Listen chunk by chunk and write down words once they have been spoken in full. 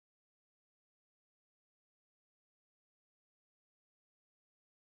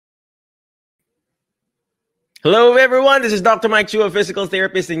Hello, everyone. This is Dr. Mike Chu, a physical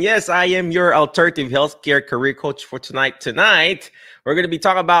therapist. And yes, I am your alternative healthcare career coach for tonight. Tonight, we're going to be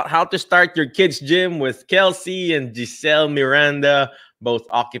talking about how to start your kids' gym with Kelsey and Giselle Miranda, both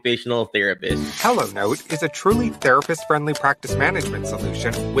occupational therapists. HelloNote is a truly therapist-friendly practice management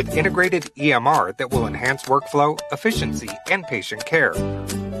solution with integrated EMR that will enhance workflow, efficiency, and patient care.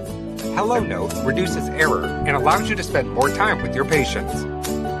 HelloNote reduces error and allows you to spend more time with your patients.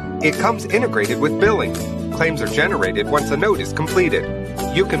 It comes integrated with billing. Claims are generated once a note is completed.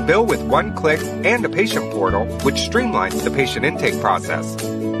 You can bill with one click and a patient portal, which streamlines the patient intake process.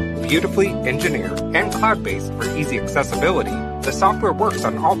 Beautifully engineered and cloud-based for easy accessibility, the software works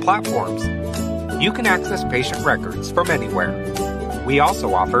on all platforms. You can access patient records from anywhere. We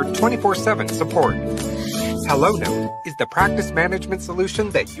also offer 24/7 support. HelloNote is the practice management solution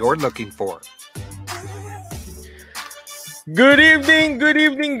that you're looking for. Good evening,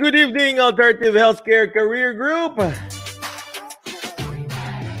 Alternative Healthcare Career Group.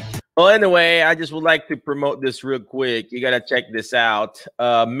 Well, anyway, I just would like to promote this real quick. You got to check this out.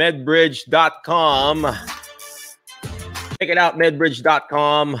 Medbridge.com. Check it out,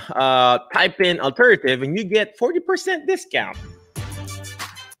 medbridge.com. Type in alternative and you get 40% discount.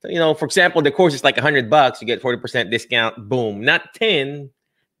 So, you know, for example, the course is like $100. You get 40% discount. Boom. Not 10,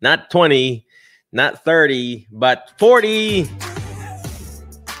 not 20. Not 30, but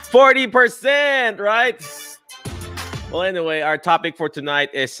 40%, right? Well, anyway, our topic for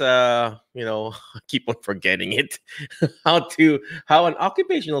tonight is, I keep on forgetting it, how an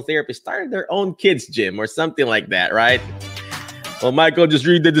occupational therapist started their own kids' gym or something like that, right? Well, Michael, just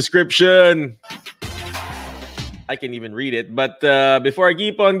read the description. I can even read it, but before I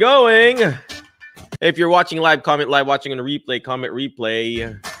keep on going, if you're watching live, comment live, watching on a replay, comment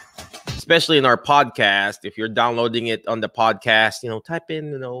replay. Especially in our podcast, if you're downloading it on the podcast, type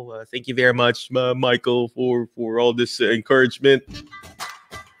in, thank you very much, Michael, for all this encouragement.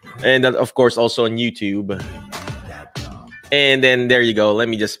 And of course, also on YouTube. And then there you go. Let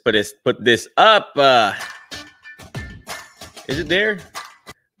me just put this up. Is it there?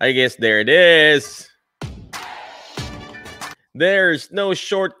 I guess there it is. There's no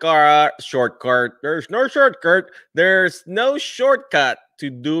shortcut. There's no shortcut. There's no shortcut to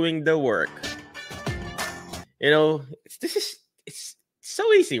doing the work. It's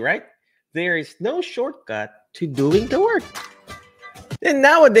so easy, right? There is no shortcut to doing the work. And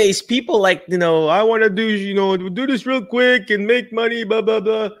nowadays, people like, I want to do this real quick and make money, blah, blah,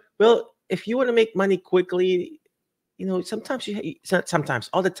 blah. Well, if you want to make money quickly, sometimes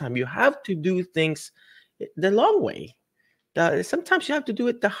all the time, you have to do things the long way. Sometimes you have to do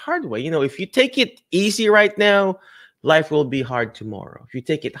it the hard way. If you take it easy right now, life will be hard tomorrow. If you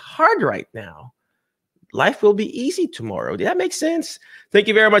take it hard right now, life will be easy tomorrow. Did that make sense? Thank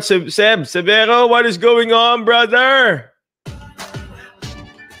you very much, Seb Severo. What is going on, brother?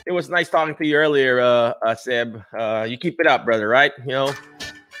 It was nice talking to you earlier, Seb. You keep it up, brother, right?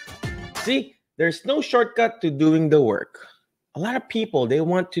 See, there's no shortcut to doing the work. A lot of people, they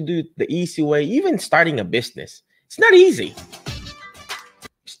want to do the easy way, even starting a business. It's not easy.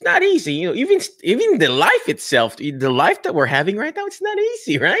 It's not easy. Even the life itself, the life that we're having right now, it's not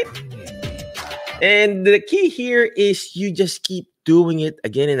easy, right? And the key here is you just keep doing it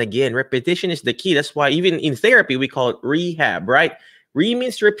again and again. Repetition is the key. That's why even in therapy, we call it rehab, right? Re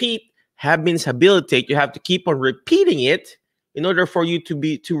means repeat. Hab means habilitate. You have to keep on repeating it in order for you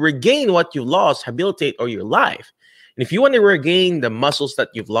to regain what you lost, habilitate, or your life. And if you want to regain the muscles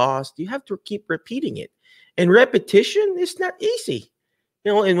that you've lost, you have to keep repeating it. And repetition is not easy.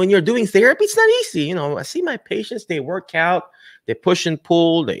 And when you're doing therapy, it's not easy. I see my patients, they work out, they push and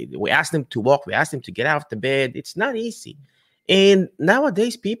pull, we ask them to walk, we ask them to get out of the bed. It's not easy. And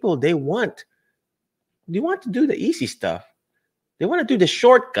nowadays, people, they want to do the easy stuff. They want to do the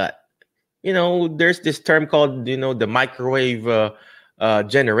shortcut. There's this term called, the microwave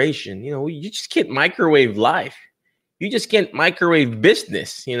generation. You just can't microwave life. You just can't microwave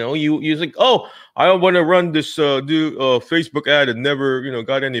business. You're like, oh, I want to run this Facebook ad and never,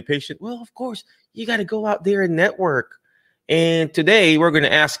 got any patient. Well, of course, you got to go out there and network. And today we're going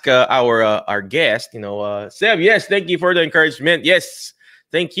to ask our guest, Seb. Yes, thank you for the encouragement. Yes,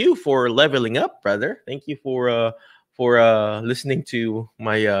 thank you for leveling up, brother. Thank you for listening to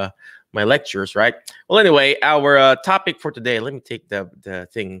my lectures, right? Well, anyway, our topic for today. Let me take the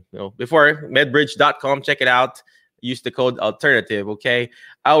thing. Before medbridge.com, check it out. Use the code alternative, okay?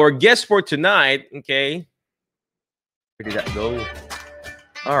 Our guest for tonight, okay? Where did that go?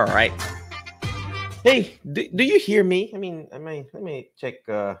 All right. Hey, do you hear me? I mean, let me check.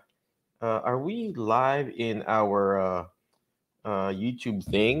 Are we live in our YouTube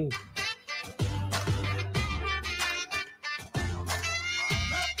thing?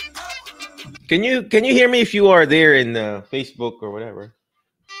 Can you hear me if you are there in Facebook or whatever?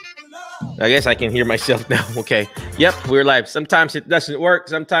 I guess I can hear myself now. Okay. Yep, we're live. Sometimes it doesn't work.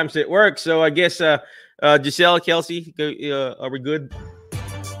 Sometimes it works. So I guess Giselle, Kelsey, are we good?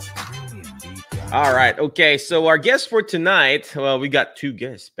 All right. Okay. So our guest for tonight, well, we got two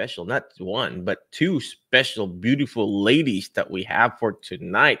guests, special, not one, but two special, beautiful ladies that we have for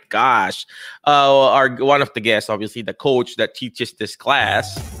tonight. Gosh, our one of the guests, obviously, the coach that teaches this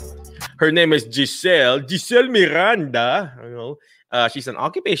class. Her name is Giselle Miranda. You know, she's an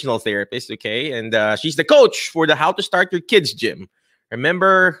occupational therapist. Okay, and she's the coach for the How to Start Your Kids Gym.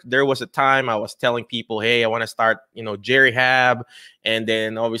 Remember, there was a time I was telling people, "Hey, I want to start, Jerry Hab," and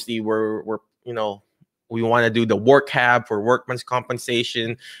then obviously we're we want to do the work hab for workman's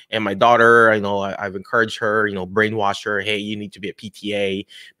compensation. And my daughter, I've encouraged her, brainwash her. Hey, you need to be a PTA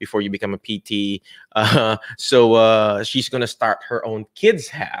before you become a PT. So she's gonna start her own kids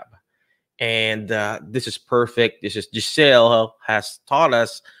hab. And this is perfect. This is Giselle has taught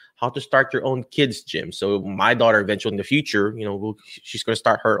us how to start your own kids gym. So my daughter eventually in the future, she's going to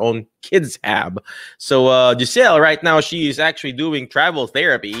start her own kids hab. So Giselle right now, she is actually doing travel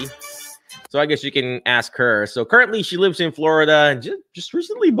therapy. So I guess you can ask her. So currently she lives in Florida and just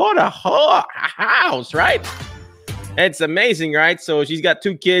recently bought a house, right? It's amazing, right? So she's got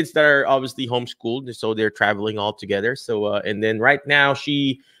two kids that are obviously homeschooled. So they're traveling all together. So, and then right now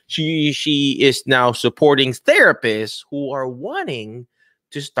she is now supporting therapists who are wanting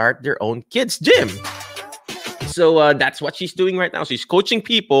to start their own kids gym. So that's what she's doing right now. She's coaching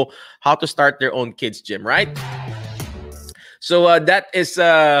people how to start their own kids gym, right? So that is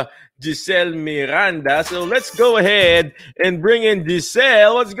Giselle Miranda. So let's go ahead and bring in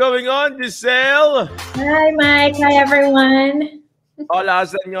Giselle. What's going on, Giselle? Hi, Mike. Hi, everyone. Hola,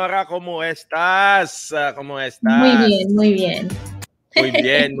 señora. ¿Cómo estás? ¿Cómo estás? Muy bien, muy bien. Muy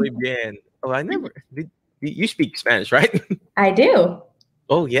bien, muy bien. Oh, you speak Spanish, right? I do.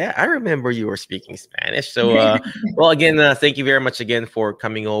 Oh yeah, I remember you were speaking Spanish. So, well, again, thank you very much again for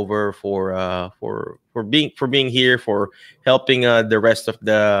coming over, for being here, for helping the rest of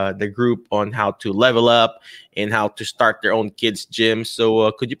the group on how to level up and how to start their own kids gym.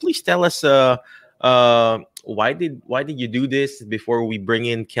 So, could you please tell us why did you do this before we bring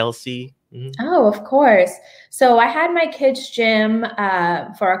in Kelsey? Mm-hmm. Oh, of course. So I had my kids gym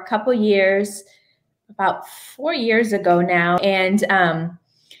for a couple years, about 4 years ago now, and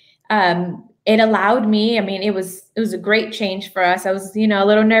it allowed me. I mean, it was a great change for us. I was, a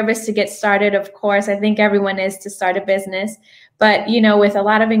little nervous to get started. Of course, I think everyone is to start a business, but with a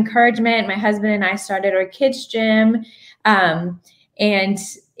lot of encouragement, my husband and I started our kids gym, and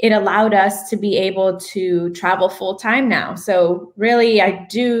it allowed us to be able to travel full time now. So really, I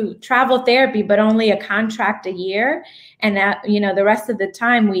do travel therapy, but only a contract a year. And that, the rest of the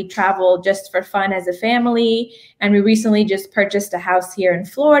time we travel just for fun as a family. And we recently just purchased a house here in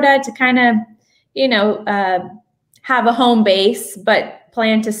Florida to kind of, have a home base, but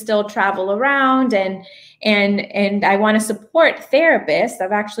plan to still travel around. And I want to support therapists.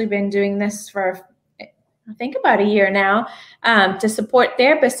 I've actually been doing this for, I think, about a year now, to support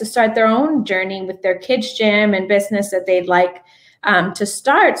therapists to start their own journey with their kids gym and business that they'd like to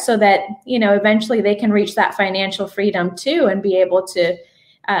start, so that, eventually they can reach that financial freedom too, and be able to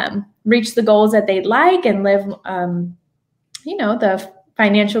reach the goals that they'd like and live, the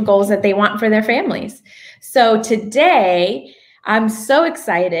financial goals that they want for their families. So today, I'm so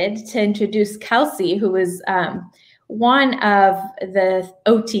excited to introduce Kelsey, who is one of the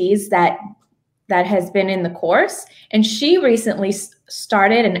OTs that has been in the course. And she recently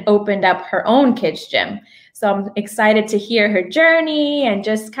started and opened up her own kids gym. So I'm excited to hear her journey and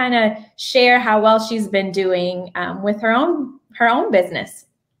just kind of share how well she's been doing with her own business.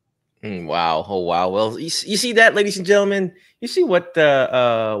 Wow. Oh, wow. Well, you see that, ladies and gentlemen, you see what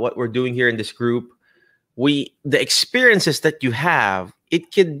we're doing here in this group. The experiences that you have,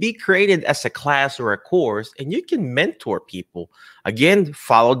 it can be created as a class or a course, and you can mentor people. Again,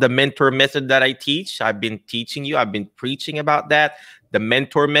 follow the mentor method that I teach. I've been teaching you. I've been preaching about that. The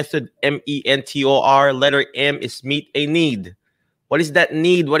mentor method, MENTOR, letter M is meet a need. What is that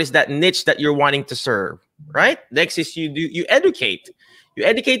need? What is that niche that you're wanting to serve, right? Next is you educate. You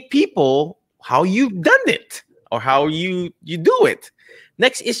educate people how you've done it or how you do it.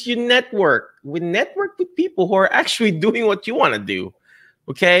 Next is you network. We network with people who are actually doing what you want to do.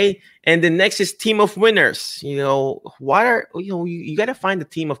 Okay. And the next is team of winners. You got to find a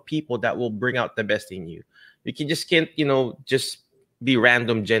team of people that will bring out the best in you. You can't, just be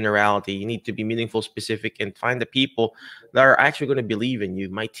random generality. You need to be meaningful, specific, and find the people that are actually going to believe in you.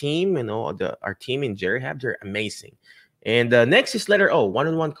 My team, our team in Jerry Hab, they're amazing. And next is letter O,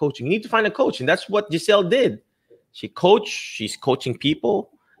 one-on-one coaching. You need to find a coach, and that's what Giselle did. She's coaching people.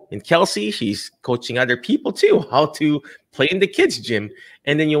 And Kelsey, she's coaching other people too, how to play in the kids' gym.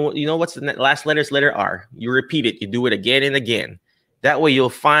 And then you know what's the last letter is letter R. You repeat it. You do it again and again. That way you'll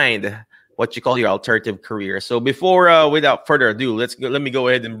find what you call your alternative career. So before, without further ado, let me go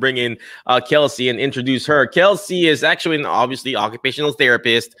ahead and bring in Kelsey and introduce her. Kelsey is actually an obviously occupational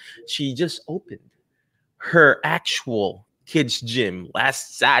therapist. She just opened her actual kids' gym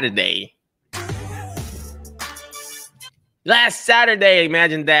last Saturday.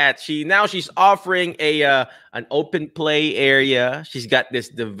 Imagine that. She's offering an open play area. She's got this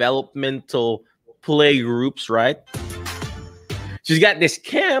developmental play groups, right? She's got this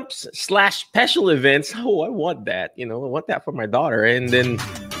camps / special events. Oh, I want that. I want that for my daughter. And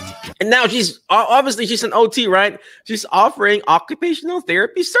now she's an OT, right? She's offering occupational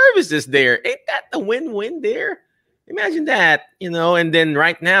therapy services there. Ain't that the win-win there? Imagine that, and then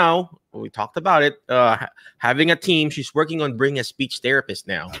right now, we talked about it, having a team. She's working on bringing a speech therapist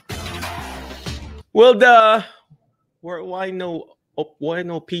now. Well, why no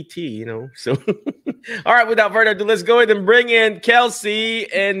PT, So, all right, without further ado, let's go ahead and bring in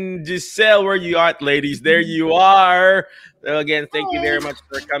Kelsey and Giselle. Where you at, ladies? There you are. So again, thank you very much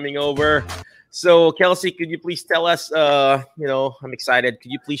for coming over. So, Kelsey, could you please tell us, I'm excited.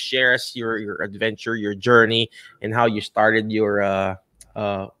 Could you please share us your adventure, your journey, and how you started your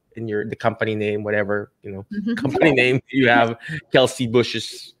the company name, whatever, company name you have, Kelsey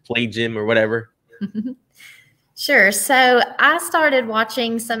Bush's Play Gym or whatever. Sure. So I started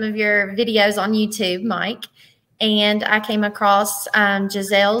watching some of your videos on YouTube, Mike, and I came across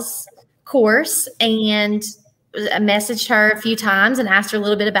Giselle's course, and I messaged her a few times and asked her a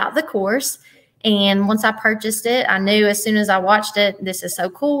little bit about the course. And once I purchased it, I knew as soon as I watched it, this is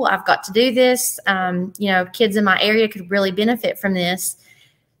so cool. I've got to do this. Kids in my area could really benefit from this.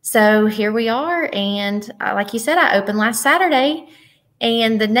 So here we are. And like you said, I opened last Saturday.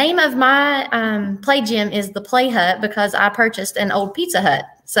 And the name of my play gym is the Play Hut because I purchased an old Pizza Hut.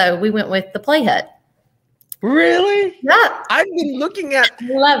 So we went with the Play Hut. Really? Yeah. I've been looking at,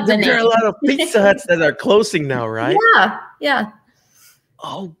 Love the there are a lot of Pizza Huts that are closing now, right? Yeah.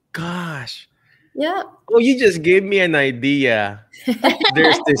 Oh, gosh. Yeah. Well, you just gave me an idea.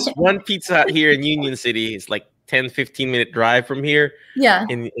 There's this one Pizza Hut here in Union City. It's like 10-15-minute drive from here. Yeah.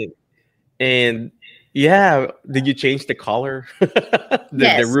 And yeah, did you change the color?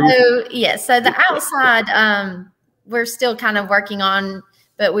 Yes. The roof? So the outside, we're still kind of working on,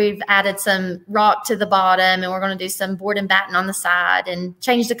 but we've added some rock to the bottom, and we're going to do some board and batten on the side and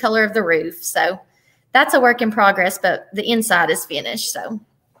change the color of the roof. So that's a work in progress, but the inside is finished. So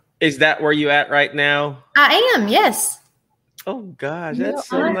is that where you at right now? I am. Yes. Oh gosh, that's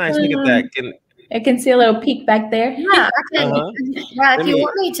so nice. Look at that. I can see a little peek back there. Yeah, I can. Yeah, if you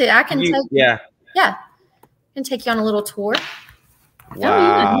want me to, I can take. Yeah. Yeah, I can take you on a little tour.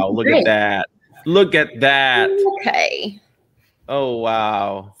 Wow! Look at that. Look at that. Okay. Oh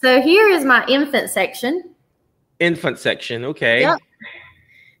wow! So here is my infant section. Infant section. Okay. Yep.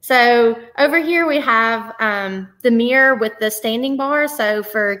 So over here we have the mirror with the standing bar. So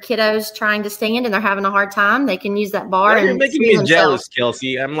for kiddos trying to stand and they're having a hard time, they can use that bar. You're making me jealous,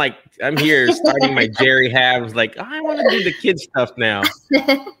 Kelsey. I'm here starting my Jerry Halves. Like, I want to do the kids stuff now.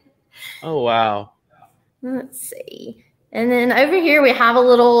 Oh, wow. Let's see. And then over here we have a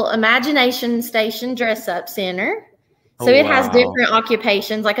little imagination station dress up center. So it has different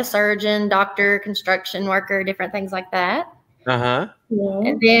occupations like a surgeon, doctor, construction worker, different things like that. Uh-huh.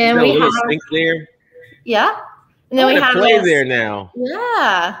 And then we have there. Yeah. And then we have play there now.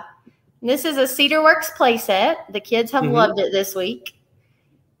 Yeah. This is a Cedarworks play set. The kids have loved it this week.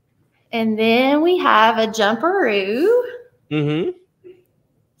 And then we have a jumperoo. Mm-hmm.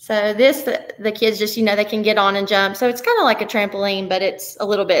 So this, the kids just, they can get on and jump. So it's kind of like a trampoline, but it's a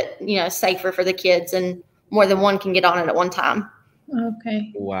little bit, safer for the kids, and more than one can get on it at one time.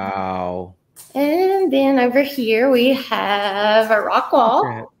 Okay. Wow. And then over here we have a rock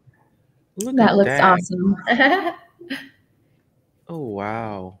wall. That looks awesome. Oh,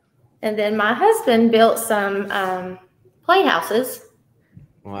 wow. And then my husband built some playhouses.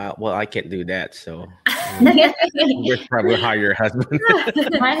 Wow. Well, I can't do that, so we'll probably hire your husband.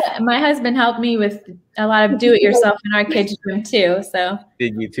 my husband helped me with a lot of do-it-yourself in our kids' room too. So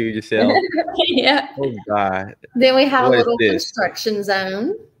did you too, Giselle? Yeah. Oh God. Then we have a little construction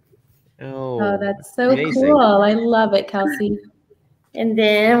zone. Oh, that's so cool. I love it, Kelsey. And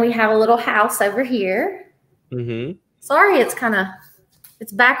then we have a little house over here. Mm-hmm. Sorry, it's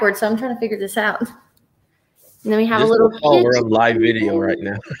backwards, so I'm trying to figure this out. And then we have a little we're on live video right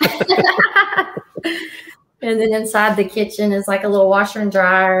now. And then inside the kitchen is like a little washer and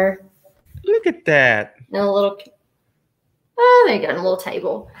dryer. Look at that. And a little, oh, there you go, and a little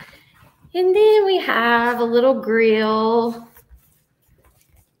table. And then we have a little grill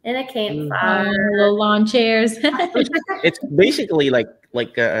and a campfire. Little lawn chairs. It's basically like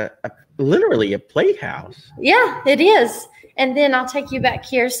literally a playhouse. Yeah, it is. And then I'll take you back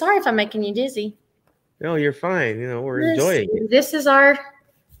here. Sorry if I'm making you dizzy. No, you're fine. You know, we're enjoying it. This is our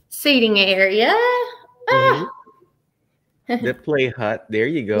seating area. Mhm. The play hut. There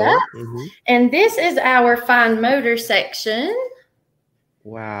you go. Yeah. Mhm. And this is our fine motor section.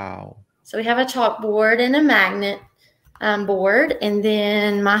 Wow. So we have a chalkboard and a magnet board. And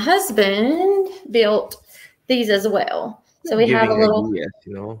then my husband built these as well. So we have a little ideas,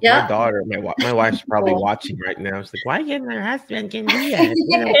 you know. Yeah. My daughter, my wife's probably watching right now. It's like, why can't my husband get ideas?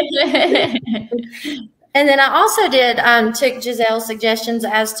 You know? And then I also did took Giselle's suggestions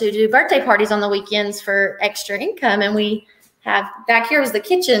as to do birthday parties on the weekends for extra income. And we have back here was the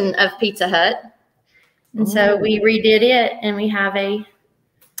kitchen of Pizza Hut. And so we redid it and we have a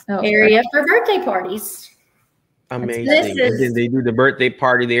area for birthday parties. Amazing. And then they do the birthday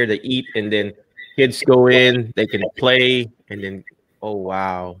party there, they eat, and then kids go in, they can play, and then oh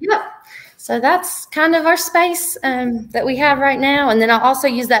wow. Yep. So that's kind of our space that we have right now. And then I'll also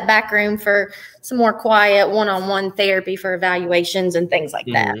use that back room for some more quiet one-on-one therapy for evaluations and things like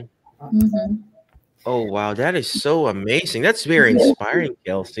that. Mm-hmm. Oh, wow. That is so amazing. That's very inspiring,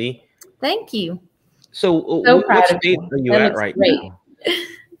 Kelsey. Thank you. So what state are you at right now?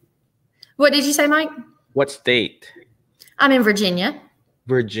 What did you say, Mike? What state? I'm in Virginia.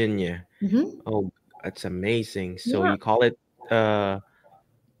 Virginia. Mm-hmm. Oh, that's amazing. So you call it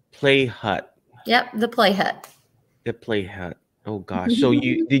Play Hut. Yep, the Play Hut. The Play Hut. Oh gosh. So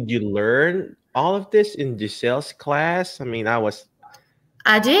did you learn all of this in Giselle's class? I mean, I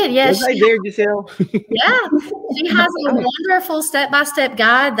did, yes. Was I there, Giselle? Yeah. She has a wonderful step-by-step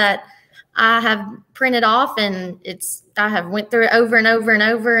guide that I have printed off, and I have went through it over and over and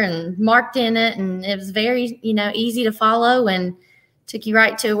over and marked in it, and it was very, easy to follow and took you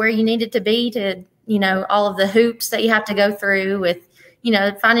right to where you needed to be to, all of the hoops that you have to go through with,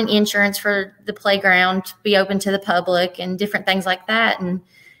 finding insurance for the playground to be open to the public and different things like that. And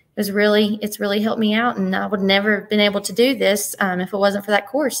it's really helped me out, and I would never have been able to do this if it wasn't for that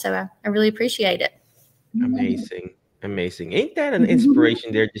course. So I really appreciate it. Amazing. Ain't that an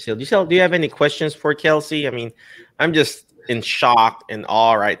inspiration there, Giselle? Giselle, do you have any questions for Kelsey? I mean, I'm just in shock and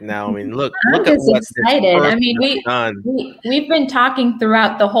awe right now. I mean, look at what excited. I mean, we've been talking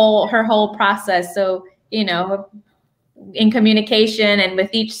throughout her whole process. So, in communication and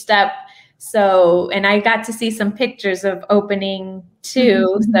with each step. So, and I got to see some pictures of opening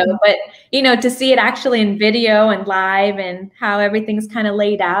too. So, but to see it actually in video and live and how everything's kind of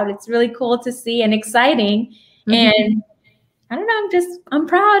laid out, it's really cool to see and exciting. And I don't know, I'm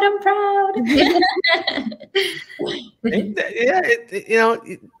proud.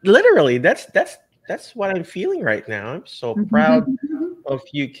 Literally, that's what I'm feeling right now. I'm so proud of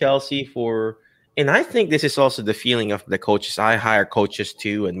you, Kelsey, and I think this is also the feeling of the coaches. I hire coaches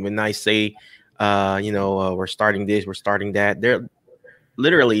too, and when I say, we're starting this, we're starting that, they're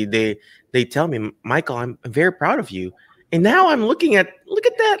literally they tell me, Michael, I'm very proud of you. And now I'm look at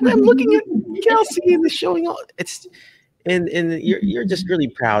that. I'm looking at Kelsey and the showing all and you're just really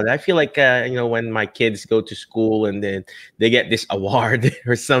proud. I feel like when my kids go to school and then they get this award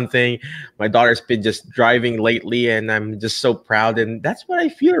or something. My daughter's been just driving lately, and I'm just so proud. And that's what I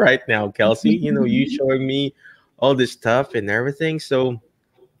feel right now, Kelsey. You showing me all this stuff and everything. So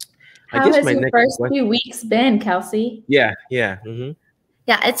how has your first few weeks been, Kelsey? Yeah.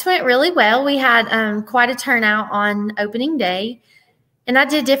 Yeah, it's went really well. We had quite a turnout on opening day, and I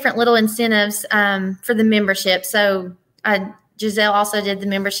did different little incentives for the membership. So Giselle also did the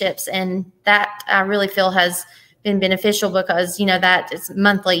memberships, and that I really feel has been beneficial because, that is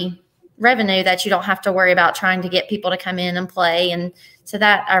monthly revenue that you don't have to worry about trying to get people to come in and play. And so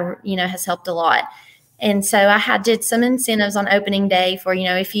that, has helped a lot. And so I did some incentives on opening day for,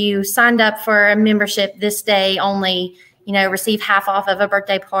 if you signed up for a membership this day only, receive half off of a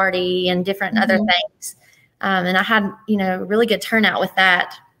birthday party and different other things. And I had, really good turnout with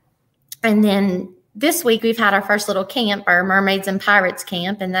that. And then this week we've had our first little camp, our Mermaids and Pirates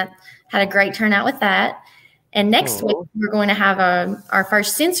camp, and that had a great turnout with that. And next week we're going to have our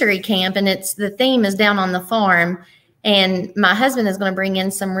first sensory camp, and the theme is down on the farm. And my husband is going to bring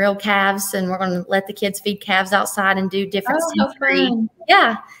in some real calves, and we're going to let the kids feed calves outside and do different sensory.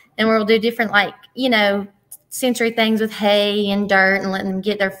 Yeah. And we'll do different, sensory things with hay and dirt and letting them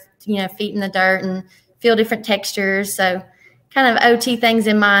get their, feet in the dirt and feel different textures. So kind of OT things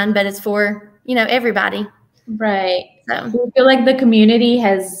in mind, but it's for, everybody. Right. So Do you feel like the community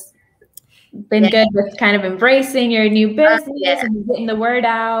has been good with kind of embracing your new business yeah. and getting the word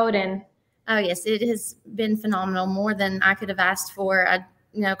out? And Oh yes, it has been phenomenal, more than I could have asked for. I,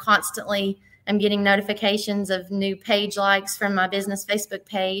 constantly am getting notifications of new page likes from my business Facebook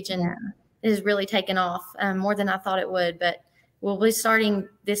page, and it has really taken off, more than I thought it would. But we'll be starting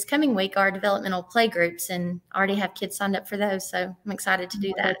this coming week our developmental play groups, and already have kids signed up for those. So I'm excited to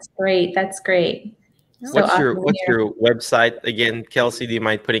do that. That's great. That's great. So What's your awesome to what's hear. your website again, Kelsey? Do you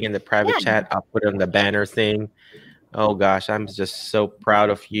mind putting in the private Yeah. chat? I'll put it on the banner thing. Oh gosh, I'm just so proud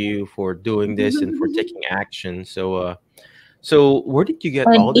of you for doing this and for taking action. So where did you get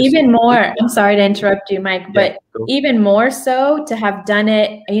all And this? even more, I'm sorry to interrupt you, Mike, Yeah, but go. even more so to have done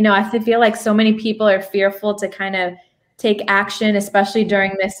it, I feel like so many people are fearful to kind of take action, especially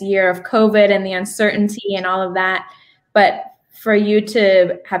during this year of COVID and the uncertainty and all of that. But for you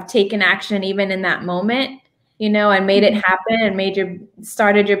to have taken action even in that moment, and made it happen and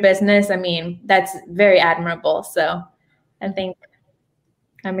started your business, I mean, that's very admirable. So I think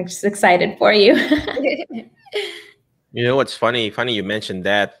I'm just excited for you. You know what's funny? Funny you mentioned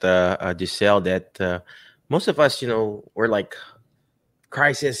that, Giselle. That most of us, we're like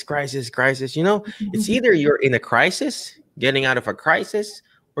crisis, crisis, crisis. It's either you're in a crisis, getting out of a crisis,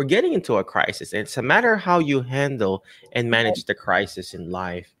 or getting into a crisis. And it's a matter how you handle and manage the crisis in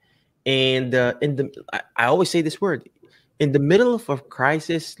life. And I always say this word: in the middle of a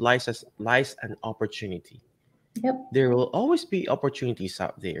crisis lies an opportunity. Yep. There will always be opportunities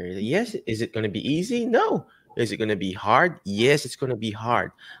out there. Yes, is it going to be easy? No. Is it going to be hard? Yes, it's going to be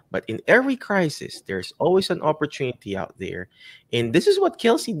hard. But in every crisis, there's always an opportunity out there. And this is what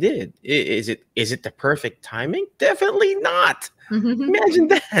Kelsey did. Is it the perfect timing? Definitely not. Imagine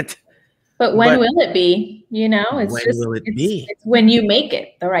that. But when But will it be? It's when just will it it's be? it's when you make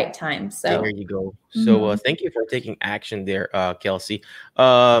it the right time. There So you go. So thank you for taking action there, Kelsey.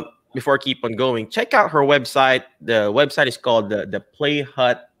 Before I keep on going, check out her website. The website is called the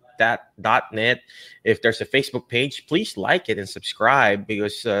playhut.net. If there's a Facebook page, please like it and subscribe,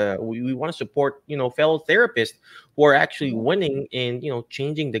 because we want to support fellow therapists who are actually winning and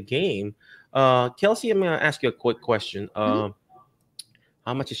changing the game. Kelsey, I'm gonna ask you a quick question.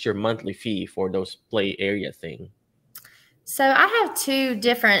 How much is your monthly fee for those play area thing? So I have two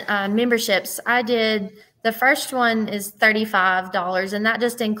different memberships. The first one is $35, and that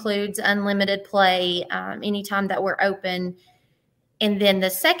just includes unlimited play anytime that we're open. And then the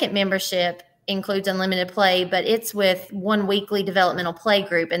second membership includes unlimited play, but it's with one weekly developmental play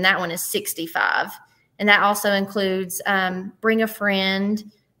group, and that one is $65. And that also includes bring a friend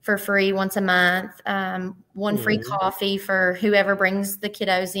for free once a month, one free coffee for whoever brings the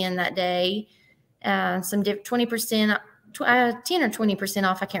kiddos in that day, some 20%. 10 or 20%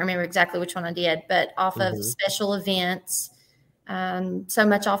 off. I can't remember exactly which one I did, but off of special events, so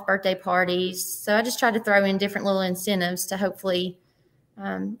much off birthday parties. So I just try to throw in different little incentives to hopefully,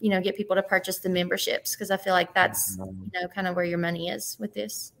 get people to purchase the memberships, because I feel like that's, kind of where your money is with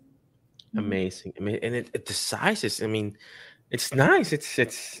this. Amazing. I mean, and the sizes, I mean, it's nice. I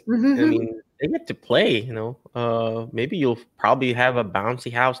mean, they get to play, maybe you'll probably have a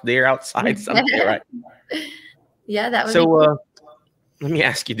bouncy house there outside someday, right? Yeah, that would So be let me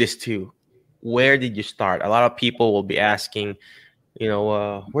ask you this too. Where did you start? A lot of people will be asking,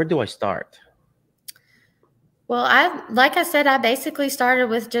 where do I start? Well, like I said, I basically started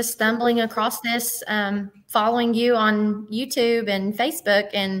with just stumbling across this, following you on YouTube and Facebook.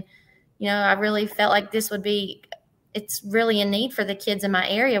 And, I really felt like it's really a need for the kids in my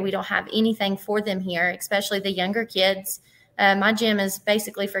area. We don't have anything for them here, especially the younger kids. My gym is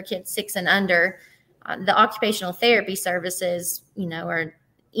basically for kids 6 and under. The occupational therapy services, are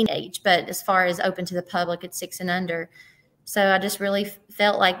in age, but as far as open to the public, it's 6 and under. So I just really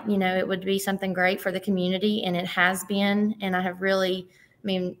felt like, it would be something great for the community, and it has been. And I have really,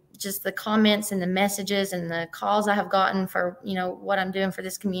 just the comments and the messages and the calls I have gotten for, what I'm doing for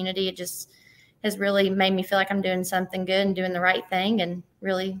this community, it just has really made me feel like I'm doing something good and doing the right thing, and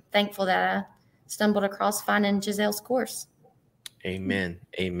really thankful that I stumbled across finding Giselle's course. Amen.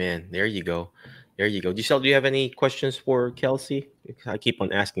 Amen. There you go. There you go. Giselle, do you have any questions for Kelsey? I keep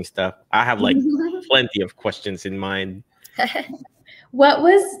on asking stuff. I have like plenty of questions in mind. What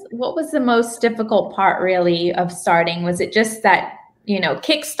was the most difficult part really of starting? Was it just that,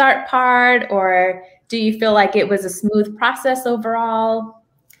 kickstart part, or do you feel like it was a smooth process overall?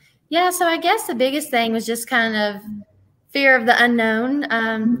 Yeah, so I guess the biggest thing was just kind of fear of the unknown.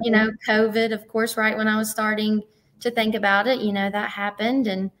 COVID, of course, right when I was starting to think about it, that happened,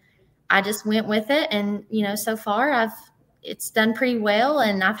 and I just went with it. And, so far I've it's done pretty well.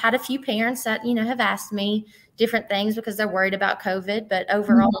 And I've had a few parents that, have asked me different things because they're worried about COVID, but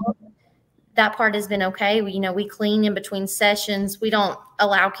overall, that part has been okay. We clean in between sessions. We don't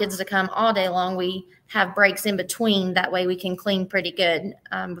allow kids to come all day long. We have breaks in between. That way we can clean pretty good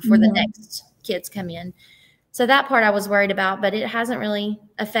before the next kids come in. So that part I was worried about, but it hasn't really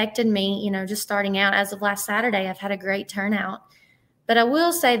affected me, just starting out. As of last Saturday, I've had a great turnout. But I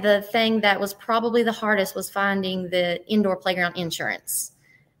will say the thing that was probably the hardest was finding the indoor playground insurance.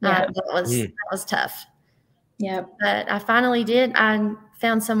 Yeah. That was tough. Yeah. But I finally did. I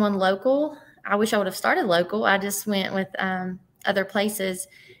found someone local. I wish I would have started local. I just went with other places,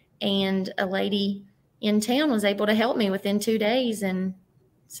 and a lady in town was able to help me within 2 days. And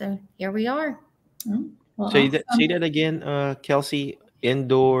so here we are. Well, say that again, Kelsey.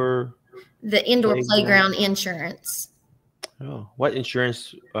 The indoor playground insurance. Oh, what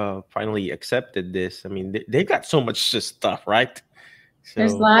insurance finally accepted this? I mean, they got so much stuff, right? So,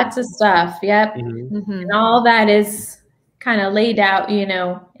 there's lots of stuff. Yep. And all that is kind of laid out,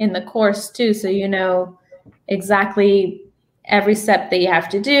 in the course too. So, exactly every step that you have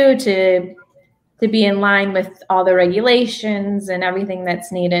to do to be in line with all the regulations and everything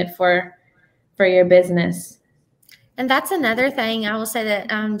that's needed for your business. And that's another thing I will say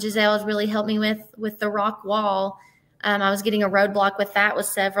that Giselle has really helped me with the rock wall. I was getting a roadblock with that with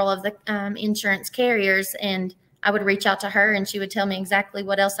several of the insurance carriers, and I would reach out to her and she would tell me exactly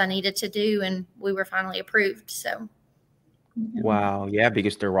what else I needed to do, and we were finally approved. So, wow, yeah,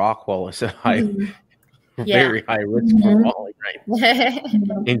 because the rock wall is a high, very high risk for falling, right?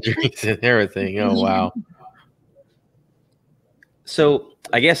 Injuries and everything. Oh, wow. So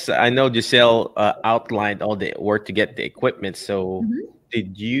I guess I know Giselle outlined all the where to get the equipment. So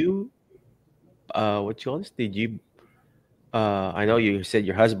did you, did you? I know you said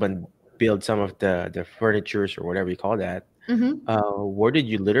your husband built some of the furnitures or whatever you call that. Where did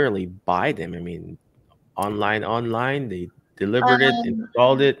you literally buy them? I mean, online, they delivered it,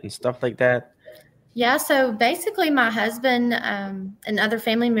 installed it, and stuff like that. Yeah. So basically, my husband and other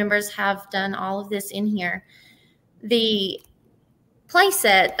family members have done all of this in here. The play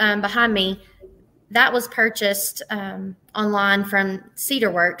set behind me, that was purchased online from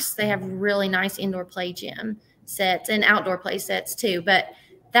Cedarworks. They have really nice indoor play gym sets and outdoor play sets too. But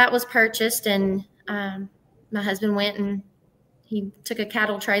that was purchased, and my husband went and he took a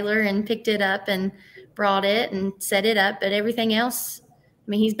cattle trailer and picked it up and brought it and set it up. But everything else, I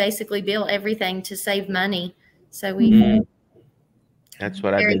mean, he's basically built everything to save money. So we. That's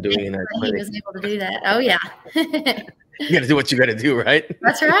what I've been doing in our clinic. He was able to do that. Oh yeah. You got to do what you got to do, right?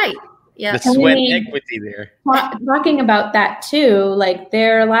 That's right. Yeah. The sweat equity there. Talking about that too, like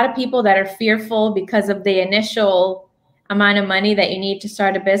there are a lot of people that are fearful because of the initial amount of money that you need to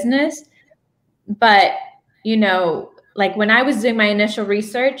start a business. But, like when I was doing my initial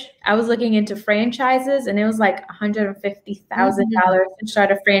research, I was looking into franchises, and it was like $150,000 to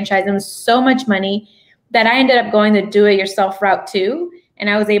start a franchise. It was so much money that I ended up going the do-it-yourself route too. And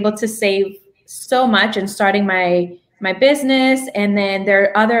I was able to save so much in starting my business. And then there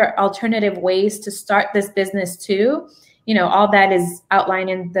are other alternative ways to start this business too. All that is outlined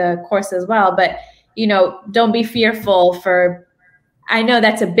in the course as well. But, don't be fearful for, I know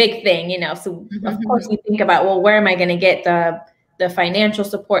that's a big thing, so of course you think about, well, where am I going to get the financial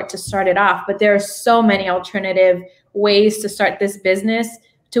support to start it off? But there are so many alternative ways to start this business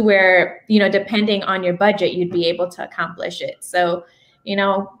to where, depending on your budget, you'd be able to accomplish it. So,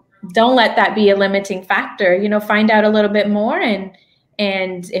 don't let that be a limiting factor. Find out a little bit more, and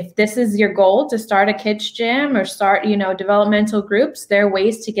if this is your goal to start a kids gym or start, developmental groups, there are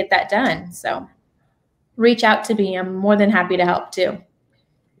ways to get that done. So reach out to me. I'm more than happy to help too.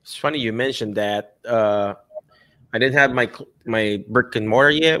 It's funny you mentioned that. I didn't have my brick and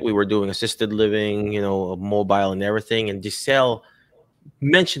mortar yet. We were doing assisted living, mobile and everything. And Giselle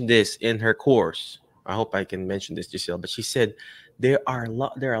mentioned this in her course. I hope I can mention this, Giselle, but she said there are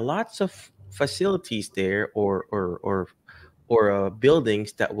lots of facilities there or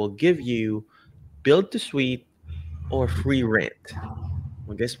buildings that will give you build to suite or free rent.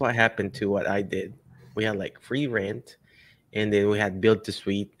 Well, guess what happened to what I did? We had like free rent, and then we had build to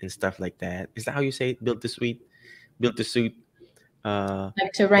suite and stuff like that. Is that how you say it? Build to suite, build to suit.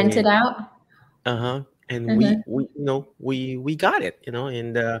 Like to rent it out. And we got it,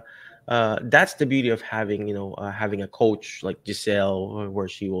 and that's the beauty of having having a coach like Giselle, where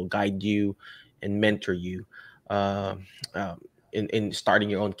she will guide you and mentor you in starting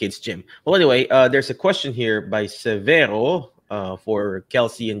your own kids gym. Well, anyway, there's a question here by Severo for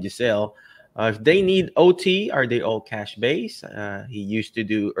Kelsey and Giselle. If they need OT, are they all cash based? He used to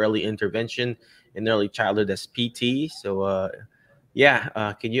do early intervention in early childhood as PT. So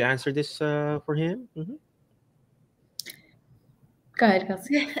can you answer this for him? Mm-hmm. Go ahead,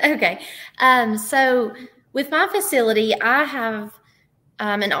 Kelsey. Okay. So with my facility, I have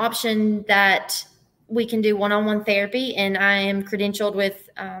an option that we can do one-on-one therapy, and I am credentialed with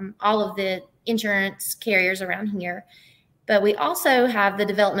all of the insurance carriers around here. But we also have the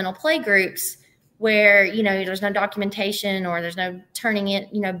developmental play groups where, there's no documentation or there's no turning it,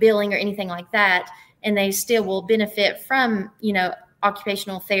 billing or anything like that. And they still will benefit from,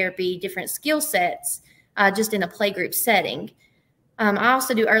 occupational therapy, different skill sets, just in a play group setting. I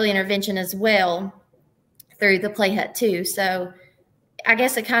also do early intervention as well through the Play Hut too. So I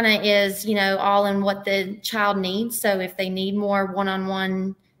guess it kind of is, all in what the child needs. So if they need more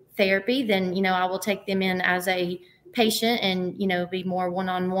one-on-one therapy, then, I will take them in as a patient and, be more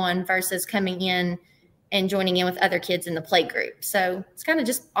one-on-one versus coming in and joining in with other kids in the play group. So it's kind of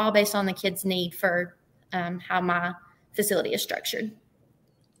just all based on the kid's need for how my facility is structured.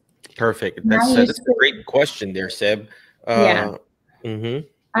 Perfect. That's a great question there, Seb. Yeah. Mm-hmm.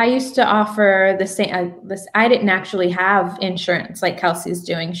 I used to offer the same. I didn't actually have insurance like Kelsey's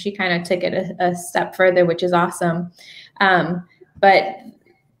doing. She kind of took it a step further, which is awesome. But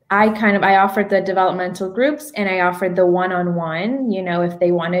I offered the developmental groups, and I offered the one-on-one. If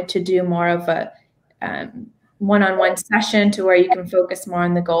they wanted to do more of a one-on-one session to where you can focus more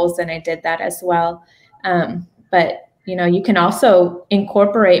on the goals, then I did that as well. But you can also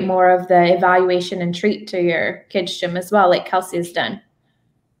incorporate more of the evaluation and treat to your kids' gym as well, like Kelsey has done.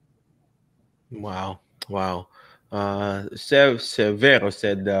 Wow. Severo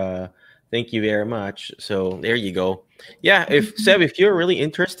said, thank you very much. So there you go. Yeah, if you're really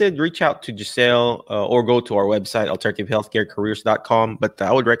interested, reach out to Giselle or go to our website, alternativehealthcarecareers.com. But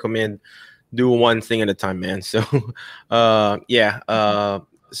I would recommend do one thing at a time, man. So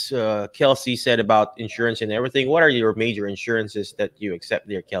So Kelsey said about insurance and everything. What are your major insurances that you accept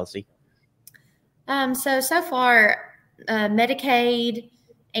there, Kelsey? So far, Medicaid,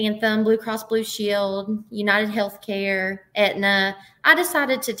 Anthem, Blue Cross Blue Shield, United Healthcare, Aetna. I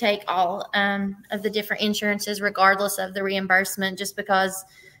decided to take all of the different insurances regardless of the reimbursement, just because,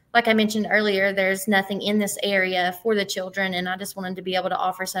 like I mentioned earlier, there's nothing in this area for the children, and I just wanted to be able to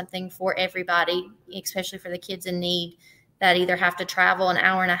offer something for everybody, especially for the kids in need that either have to travel an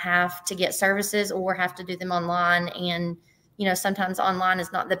hour and a half to get services or have to do them online. And, sometimes online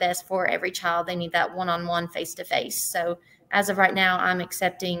is not the best for every child. They need that one-on-one face-to-face. So as of right now, I'm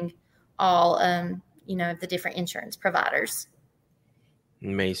accepting all, the different insurance providers.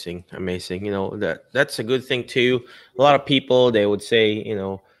 Amazing. That's a good thing too. A lot of people, they would say,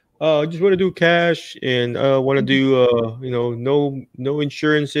 I just want to do cash and want to do, no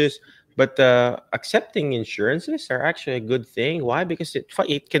insurances. But accepting insurances are actually a good thing. Why? Because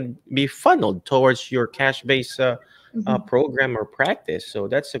it can be funneled towards your cash-based program or practice. So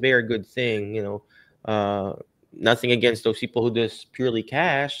that's a very good thing. Nothing against those people who does purely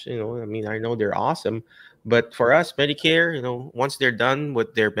cash. I know they're awesome. But for us, Medicare, once they're done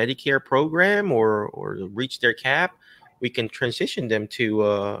with their Medicare program or reach their cap, we can transition them to,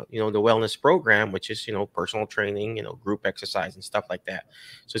 the wellness program, which is, personal training, group exercise and stuff like that.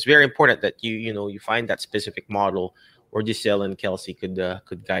 So it's very important that you find that specific model where Giselle and Kelsey could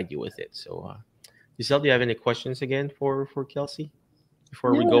guide you with it. So, Giselle, do you have any questions again for Kelsey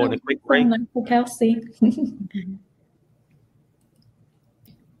before we go on a quick break? For Kelsey.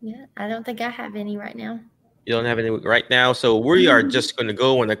 Yeah, I don't think I have any right now. You don't have any right now, so we are just going to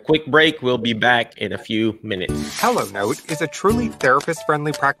go on a quick break. We'll be back in a few minutes. HelloNote is a truly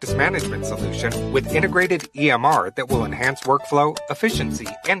therapist-friendly practice management solution with integrated EMR that will enhance workflow, efficiency,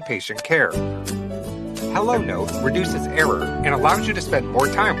 and patient care. HelloNote reduces error and allows you to spend more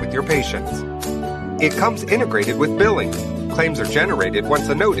time with your patients. It comes integrated with billing. Claims are generated once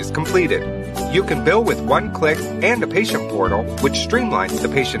a note is completed. You can bill with one click and a patient portal, which streamlines the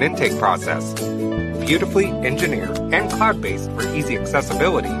patient intake process. Beautifully engineered and cloud-based for easy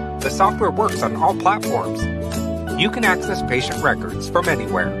accessibility, the software works on all platforms. You can access patient records from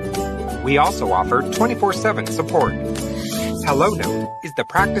anywhere. We also offer 24/7 support. HelloNote is the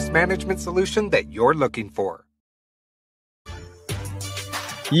practice management solution that you're looking for.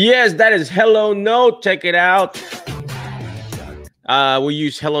 Yes, that is HelloNote. Check it out. We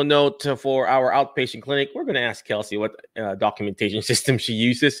use HelloNote for our outpatient clinic. We're going to ask Kelsey what documentation system she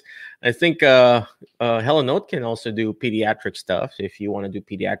uses. I think HelloNote can also do pediatric stuff if you want to do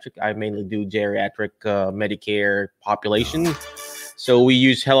pediatric. I mainly do geriatric Medicare population. So we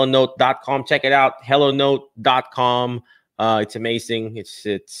use HelloNote.com. Check it out, HelloNote.com. It's amazing.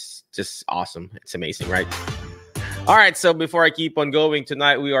 It's just awesome. It's amazing, right? All right, so before I keep on going,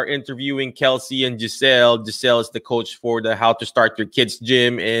 tonight we are interviewing Kelsey and Giselle. Giselle is the coach for the How to Start Your Kids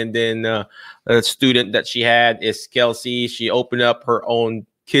Gym, and then a student that she had is Kelsey. She opened up her own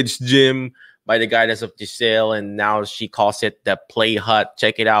kids gym by the guidance of Giselle, and now she calls it the Play Hut.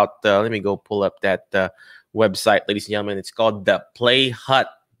 Check it out. Let me go pull up that website, ladies and gentlemen. It's called the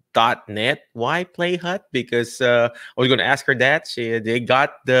playhut.net. Why Play Hut? Because I was going to ask her that. They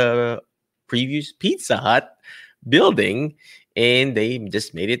got the previous Pizza Hut building and they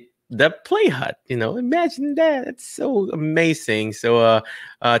just made it the Play Hut. Imagine that. It's so amazing. So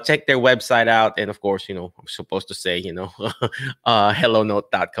check their website out, and of course, I'm supposed to say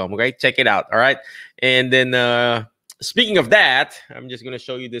hellonote.com. Okay, check it out. All right, and then speaking of that, I'm just going to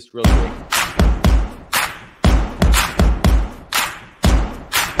show you this real quick.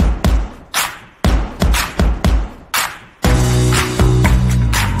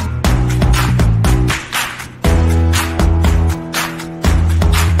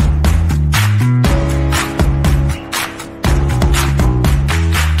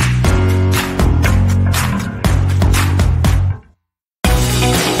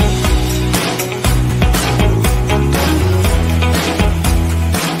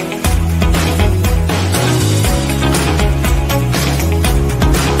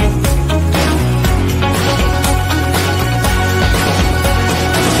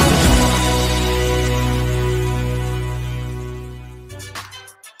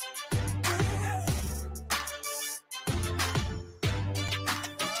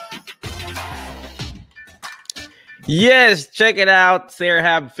 Yes, check it out,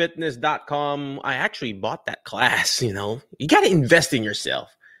 therhabfitness.com. I actually bought that class. You got to invest in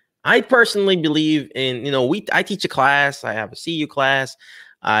yourself. I personally believe in, I teach a class. I have a CU class.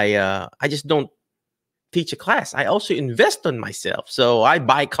 I just don't teach a class. I also invest on myself. So I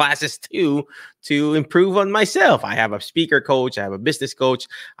buy classes too to improve on myself. I have a speaker coach. I have a business coach.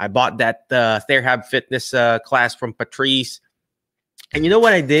 I bought that Therhab Fitness class from Patrice. And you know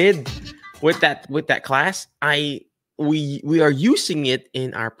what I did with that class? We are using it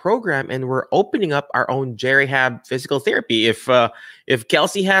in our program, and we're opening up our own Jerryhab physical therapy. If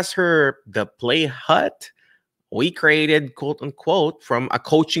Kelsey has the Play Hut, we created, quote unquote, from a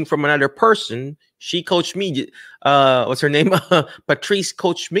coaching from another person. She coached me. What's her name? Patrice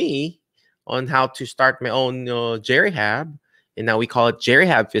coached me on how to start my own Jerryhab, and now we call it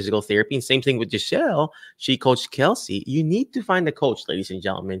Jerryhab physical therapy. And same thing with Giselle. She coached Kelsey. You need to find a coach, ladies and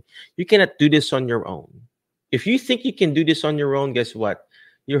gentlemen. You cannot do this on your own. If you think you can do this on your own, guess what?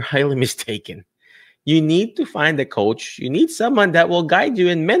 You're highly mistaken. You need to find a coach. You need someone that will guide you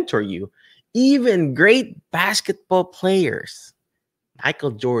and mentor you. Even great basketball players,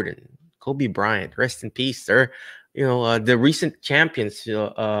 Michael Jordan, Kobe Bryant, rest in peace, sir. The recent champions,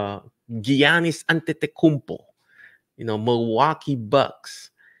 Giannis Antetokounmpo, Milwaukee Bucks.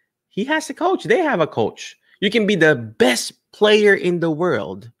 He has a coach. They have a coach. You can be the best player in the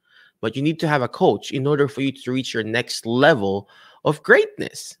world, but you need to have a coach in order for you to reach your next level of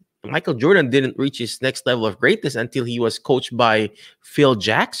greatness. Michael Jordan didn't reach his next level of greatness until he was coached by Phil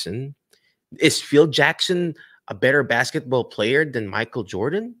Jackson. Is Phil Jackson a better basketball player than Michael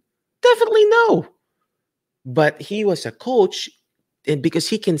Jordan? Definitely no. But he was a coach, and because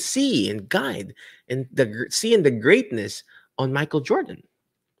he can see and guide and seeing the greatness on Michael Jordan.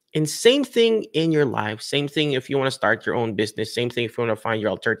 And same thing in your life. Same thing if you want to start your own business. Same thing if you want to find your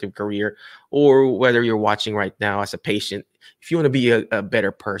alternative career, or whether you're watching right now as a patient. If you want to be a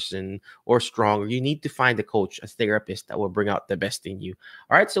better person or stronger, you need to find a coach, a therapist that will bring out the best in you.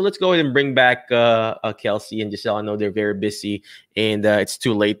 All right, so let's go ahead and bring back Kelsey and Giselle. I know they're very busy and it's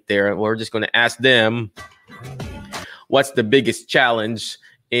too late there. We're just going to ask them what's the biggest challenge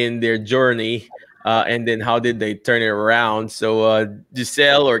in their journey. And then how did they turn it around? So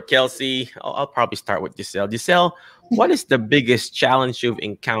Giselle or Kelsey, I'll probably start with Giselle. Giselle, what is the biggest challenge you've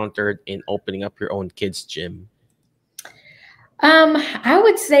encountered in opening up your own kids' gym? I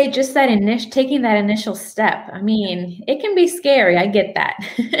would say just taking that initial step. I mean, it can be scary. I get that.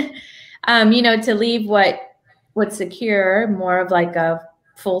 To leave what's secure, more of like a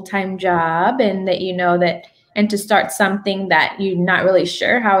full-time job, and and to start something that you're not really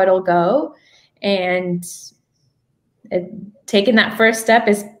sure how it'll go. And taking that first step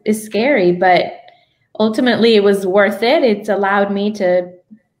is scary, but ultimately it was worth it. It's allowed me to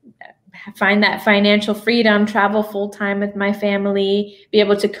find that financial freedom, travel full-time with my family, be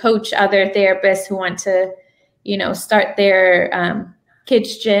able to coach other therapists who want to, start their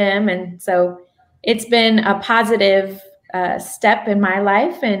kids gym. And so it's been a positive step in my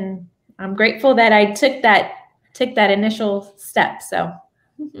life. And I'm grateful that I took that took that initial step. So.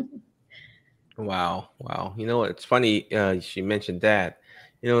 Wow. Wow. You know, it's funny. She mentioned that,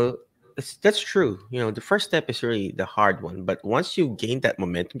 you know, that's true. You know, the first step is really the hard one. But once you gain that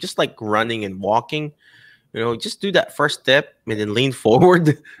momentum, just like running and walking, you know, just do that first step and then lean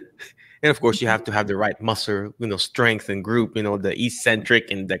forward. And of course, you have to have the right muscle, you know, strength and group, you know, the eccentric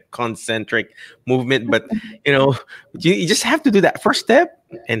and the concentric movement. But, you know, you just have to do that first step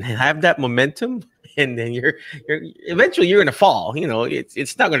and have that momentum. And then you're eventually you're gonna fall. You know,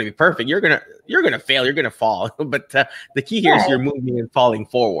 it's not gonna be perfect. You're gonna fail. You're gonna fall. But the key here is you're moving and falling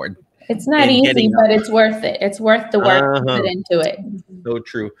forward It's not and easy, getting but it's worth it. It's worth the work to uh-huh. put into it. So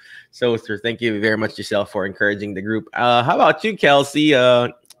true. So true. Thank you very much, Giselle, for encouraging the group. How about you, Kelsey?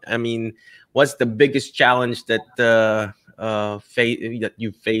 I mean, what's the biggest challenge that that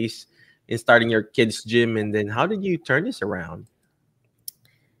you face in starting your kids' gym, and then how did you turn this around?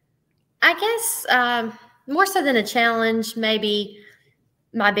 I guess more so than a challenge, maybe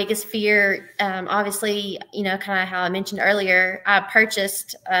my biggest fear, obviously, you know, kind of how I mentioned earlier, I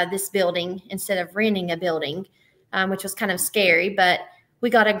purchased this building instead of renting a building, which was kind of scary, but we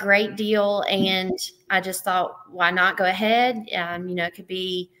got a great deal. And I just thought, why not go ahead? You know, it could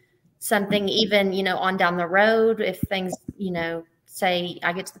be something even, you know, on down the road if things, you know, say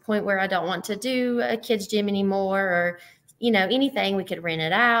I get to the point where I don't want to do a kids gym anymore, or, you know, anything, we could rent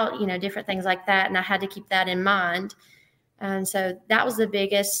it out, you know, different things like that. And I had to keep that in mind. And so that was the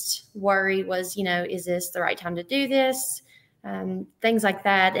biggest worry was, you know, is this the right time to do this? Things like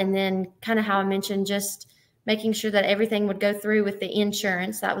that. And then kind of how I mentioned, just making sure that everything would go through with the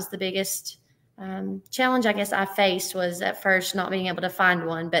insurance. That was the biggest challenge I guess I faced, was at first not being able to find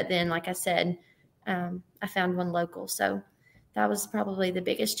one. But then, like I said, I found one local. So that was probably the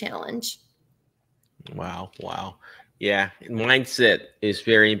biggest challenge. Wow. Wow. Yeah, mindset is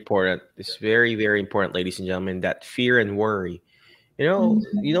very important. It's very, very important, ladies and gentlemen. That fear and worry. You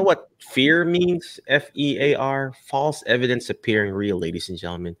know what fear means? FEAR, false evidence appearing real, ladies and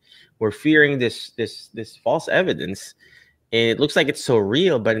gentlemen. We're fearing this false evidence, and it looks like it's so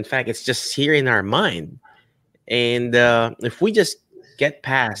real, but in fact, it's just here in our mind. And if we just get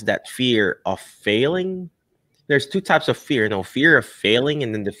past that fear of failing, there's two types of fear. Fear of failing,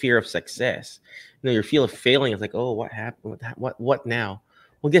 and then the fear of success. Your fear of failing is like, oh, what happened? What now?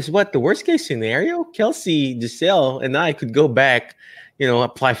 Well, guess what? The worst case scenario, Kelsey, Giselle, and I could go back,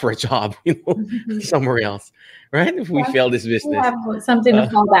 apply for a job, somewhere else, right? If we fail this business, we have something to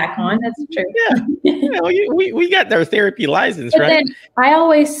fall back on. That's true. Yeah, we got our therapy license, but right? Then I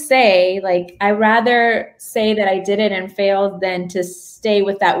always say, like, I rather say that I did it and failed than to stay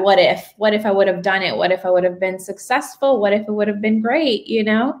with that what if. What if I would have done it? What if I would have been successful? What if it would have been great?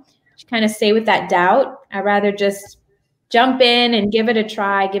 Kind of stay with that doubt. I'd rather just jump in and give it a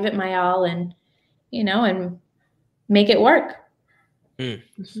try, give it my all, and and make it work.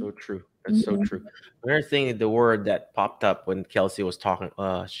 So true. That's so true. Another thing, the word that popped up when Kelsey was talking,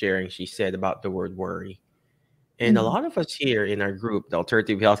 sharing, she said about the word worry. And a lot of us here in our group, the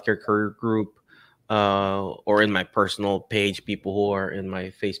Alternative Healthcare Career Group, or in my personal page, people who are in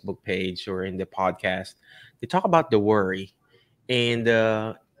my Facebook page or in the podcast, they talk about the worry. And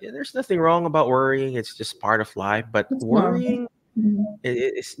there's nothing wrong about worrying. It's just part of life. But It's worrying, normal.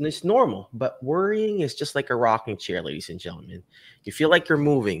 it's normal. But worrying is just like a rocking chair, ladies and gentlemen. You feel like you're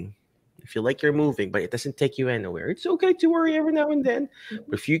moving. But it doesn't take you anywhere. It's okay to worry every now and then.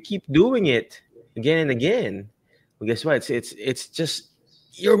 But if you keep doing it again and again, well, guess what? It's just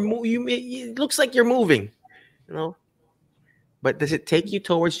it looks like you're moving, But does it take you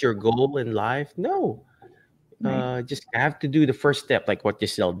towards your goal in life? No. Right. Just have to do the first step, like what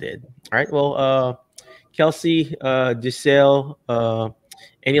Giselle did. All right. Well, Kelsey, Giselle,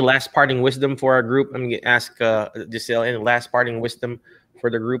 any last parting wisdom for our group? I'm gonna ask Giselle, any last parting wisdom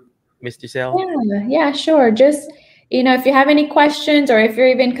for the group, Miss Giselle? Yeah, sure. Just if you have any questions, or if you're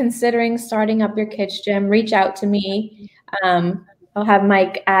even considering starting up your kids gym, reach out to me. I'll have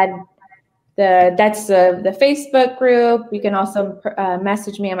Mike add that's the Facebook group. You can also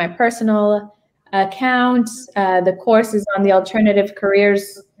message me on my personal account. The course is on the Alternative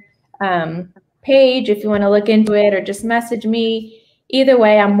Careers page if you want to look into it, or just message me. Either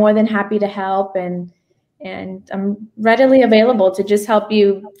way, I'm more than happy to help, and I'm readily available to just help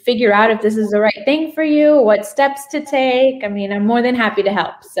you figure out if this is the right thing for you, what steps to take. I mean, I'm more than happy to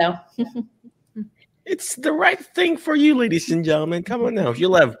help. So it's the right thing for you, ladies and gentlemen. Come on now. If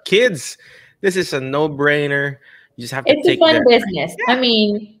you'll have kids, this is a no-brainer. You just have to take It's a fun business. Yeah. I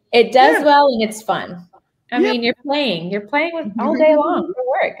mean, it does well and it's fun. I mean, you're playing with all day long for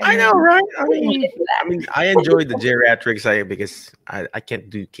work. I know, right? I I enjoy the geriatrics because I can't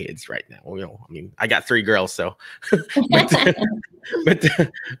do kids right now. I got 3 girls, so but but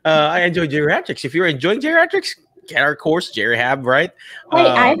I enjoy geriatrics. If you're enjoying geriatrics, get our course, Gerihab, right?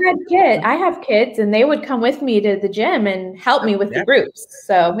 Hey, I have kids, and they would come with me to the gym and help me with the groups.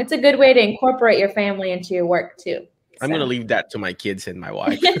 So it's a good way to incorporate your family into your work too. I'm going to leave that to my kids and my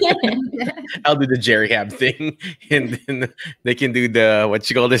wife. I'll do the Gerihab thing, and then they can do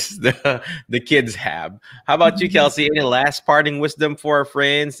the kids hab. How about you, Kelsey? Any last parting wisdom for our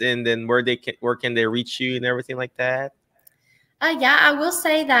friends, and then where can they reach you and everything like that? Yeah, I will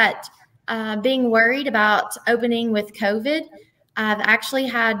say that being worried about opening with COVID, I've actually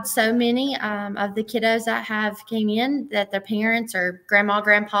had so many of the kiddos that have came in that their parents or grandma,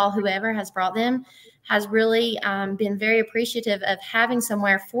 grandpa, whoever has brought them, has really been very appreciative of having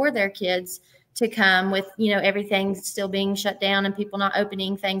somewhere for their kids to come with, everything still being shut down and people not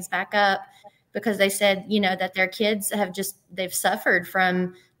opening things back up, because they said, that their kids they've suffered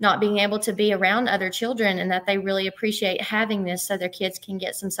from not being able to be around other children, and that they really appreciate having this so their kids can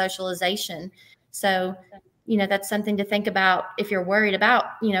get some socialization. So, that's something to think about if you're worried about,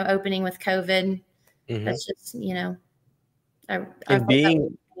 opening with COVID. Mm-hmm. That's just,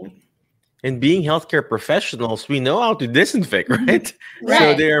 And being healthcare professionals, we know how to disinfect, right?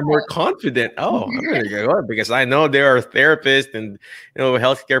 So they are more confident. Oh, I'm going to go because I know there are therapists and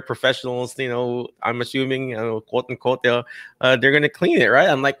healthcare professionals. I'm assuming, quote unquote, they're going to clean it, right?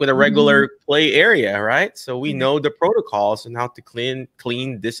 Unlike with a regular play area, right? So we know the protocols and how to clean,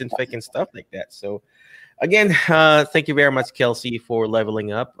 disinfect, and stuff like that. So again, thank you very much, Kelsey, for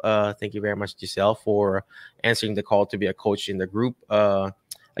leveling up. Thank you very much, Giselle, for answering the call to be a coach in the group.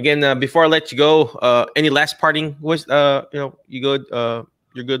 Again, before I let you go, any last parting was you good?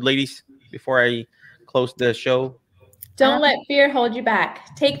 You're good, ladies. Before I close the show, don't let fear hold you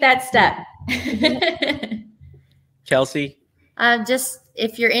back. Take that step. Kelsey, just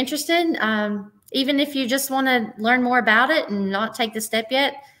if you're interested, even if you just want to learn more about it and not take the step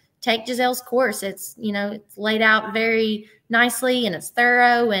yet, take Giselle's course. It's it's laid out very nicely and it's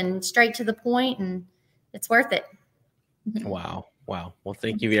thorough and straight to the point, and it's worth it. Wow. Well,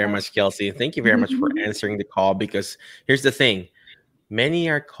 thank you very much, Kelsey. And thank you very much for answering the call, because here's the thing. Many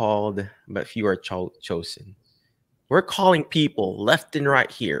are called, but few are chosen. We're calling people left and right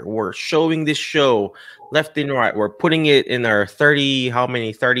here. We're showing this show left and right. We're putting it in our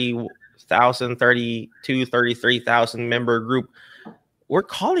 30,000, 32, 33,000 member group. We're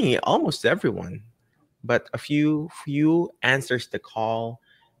calling it almost everyone, but a few answers the call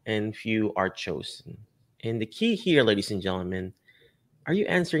and few are chosen. And the key here, ladies and gentlemen, are you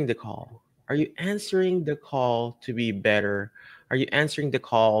answering the call? Are you answering the call to be better? Are you answering the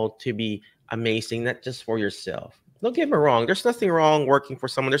call to be amazing, not just for yourself? Don't get me wrong. There's nothing wrong working for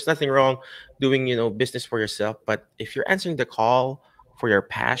someone. There's nothing wrong doing, business for yourself. But if you're answering the call for your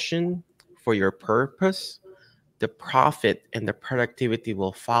passion, for your purpose, the profit and the productivity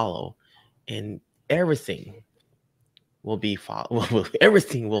will follow, and everything will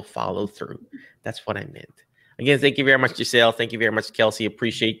everything will follow through. That's what I meant. Again, thank you very much, Giselle. Thank you very much, Kelsey.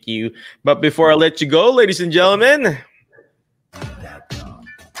 Appreciate you. But before I let you go, ladies and gentlemen,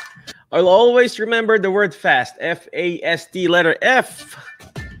 I'll always remember the word FAST, F-A-S-T, letter F.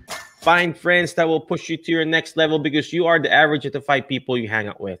 Find friends that will push you to your next level, because you are the average of the 5 people you hang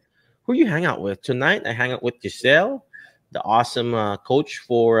out with. Who you hang out with? Tonight, I hang out with Giselle, the awesome coach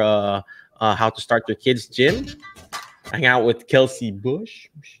for how to start your kids' gym. I hang out with Kelsey Bush,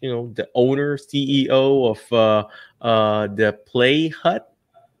 the owner, CEO of the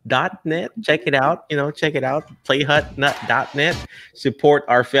PlayHut.net. Check it out. Check it out. PlayHut.net. Support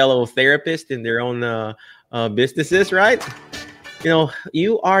our fellow therapists in their own businesses, right?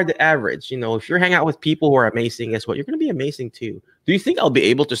 You are the average. If you're hanging out with people who are amazing, guess what? You're going to be amazing too. Do you think I'll be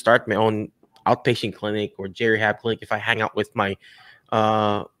able to start my own outpatient clinic or Gerihab clinic if I hang out with my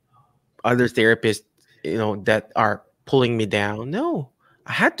other therapists, that are pulling me down? No.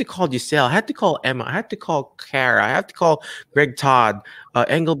 I had to call Giselle. I had to call Emma. I had to call Kara. I have to call Greg Todd,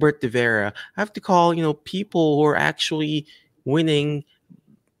 Engelbert De Vera. I have to call, people who are actually winning,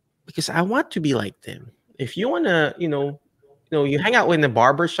 because I want to be like them. If you want to, you hang out in the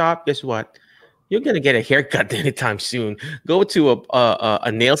barber shop, guess what? You're going to get a haircut anytime soon. Go to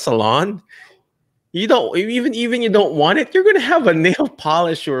a nail salon. You don't even you don't want it. You're going to have a nail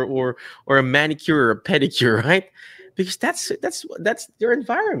polish or a manicure or a pedicure, right? Because that's your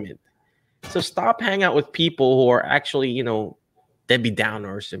environment. So stop hanging out with people who are actually, Debbie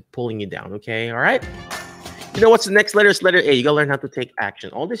Downers and pulling you down. Okay. All right. You know what's the next letter? It's letter A. You gotta learn how to take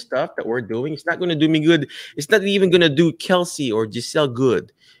action. All this stuff that we're doing, it's not gonna do me good. It's not even gonna do Kelsey or Giselle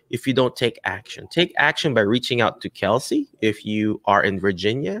good if you don't take action. Take action by reaching out to Kelsey if you are in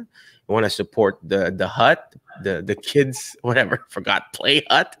Virginia. You want to support the hut, the kids, whatever, forgot play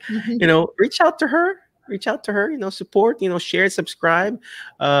hut. You know, reach out to her. Reach out to her, you know, support, you know, share, subscribe,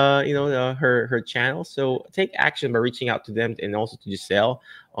 you know, her channel. So take action by reaching out to them and also to Giselle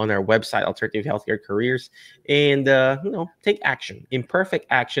on our website, Alternative Healthcare Careers. And, you know, take action. Imperfect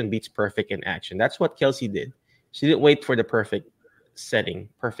action beats perfect in action. That's what Kelsey did. She didn't wait for the perfect setting,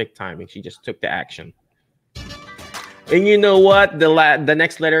 perfect timing. She just took the action. And you know what? The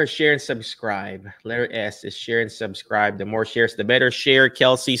next letter is share and subscribe. Letter S is share and subscribe. The more shares, the better. Share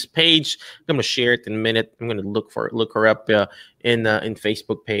Kelsey's page. I'm gonna share it in a minute. I'm gonna look her up in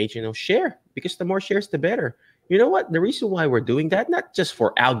Facebook page. You know, share, because the more shares, the better. You know what? The reason why we're doing that, not just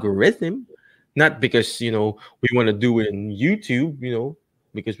for algorithm, not because, you know, we want to do it in YouTube, you know,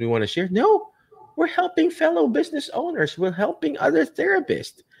 because we want to share. No, we're helping fellow business owners. We're helping other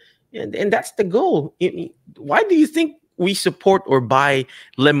therapists. And that's the goal. Why do you think we support or buy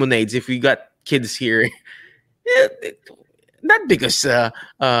lemonades if we got kids here? Not because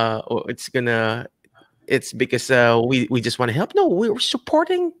it's because we just want to help. No, we're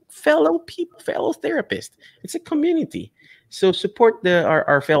supporting fellow people, fellow therapists. It's a community. So support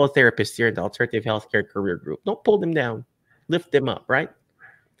our fellow therapists here in the Alternative Healthcare Career Group. Don't pull them down. Lift them up, right?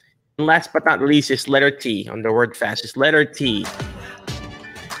 And last but not least is letter T on the word fast. It's letter T.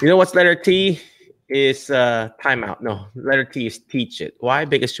 You know what's letter T? Is timeout. No, letter T is teach it. Why?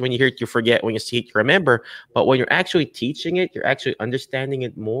 Because when you hear it, you forget. When you see it, you remember. But when you're actually teaching it, you're actually understanding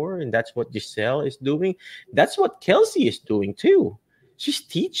it more. And that's what Giselle is doing. That's what Kelsey is doing too. She's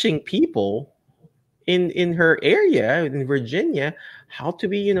teaching people in her area, in Virginia, how to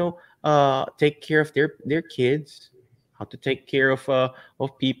be, you know, take care of their kids, how to take care of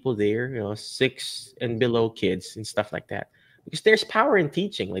people there, you know, 6 and below kids and stuff like that. Because there's power in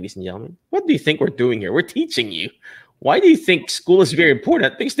teaching, ladies and gentlemen. What do you think we're doing here? We're teaching you. Why do you think school is very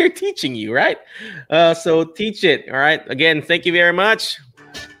important? Because they're teaching you, right? So teach it, all right? Again, thank you very much.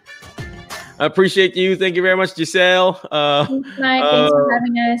 I appreciate you. Thank you very much, Giselle. Thanks, Mike. Thanks for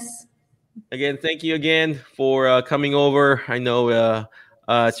having us. Again, thank you again for coming over. I know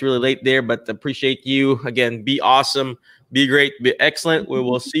it's really late there, but appreciate you. Again, be awesome, be great, be excellent. We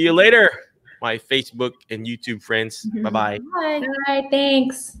will see you later, my Facebook and YouTube friends. Bye-bye. Bye. Bye.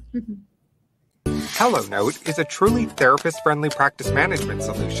 Thanks. HelloNote is a truly therapist-friendly practice management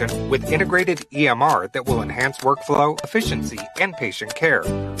solution with integrated EMR that will enhance workflow, efficiency, and patient care.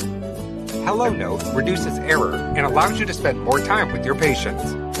 HelloNote reduces error and allows you to spend more time with your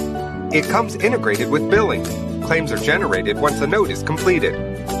patients. It comes integrated with billing. Claims are generated once a note is completed.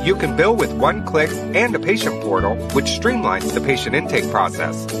 You can bill with one click and a patient portal, which streamlines the patient intake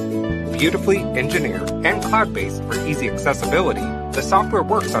process. Beautifully engineered and cloud-based for easy accessibility, the software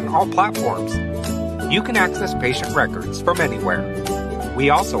works on all platforms. You can access patient records from anywhere. We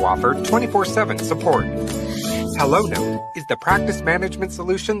also offer 24/7 support. HelloNote is the practice management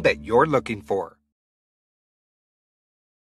solution that you're looking for.